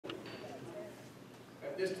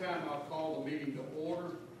this time, I'll call the meeting to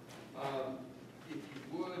order. If you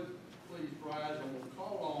would, please rise, and we'll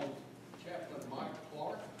call on Chaplain Mike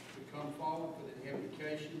Clark to come forward for the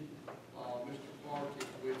invocation. Mr. Clark is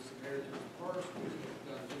with Samaritan's Purse, which has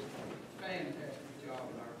done just a fantastic job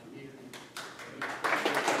in our community.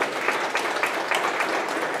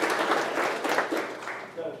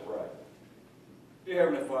 Let us pray. Dear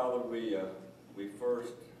Heavenly Father, we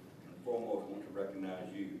first and foremost want to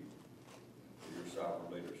recognize you for your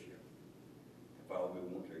sovereign leadership. And Father, we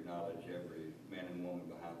want to acknowledge every man and woman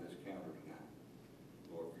behind this counter tonight,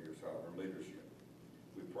 Lord, for your sovereign leadership.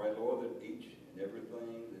 We pray, Lord, that each and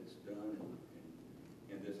everything that's done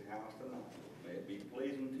in this house tonight, may it be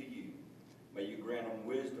pleasing to you. May you grant them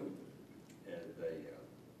wisdom as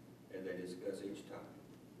they discuss each topic.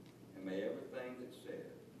 And may everything that's said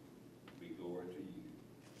be glory to you.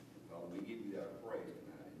 And Father, we give you that praise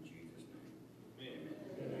tonight in Jesus' name.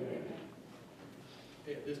 Amen.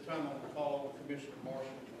 At this time, I'm going to call on Commissioner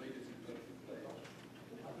Marshall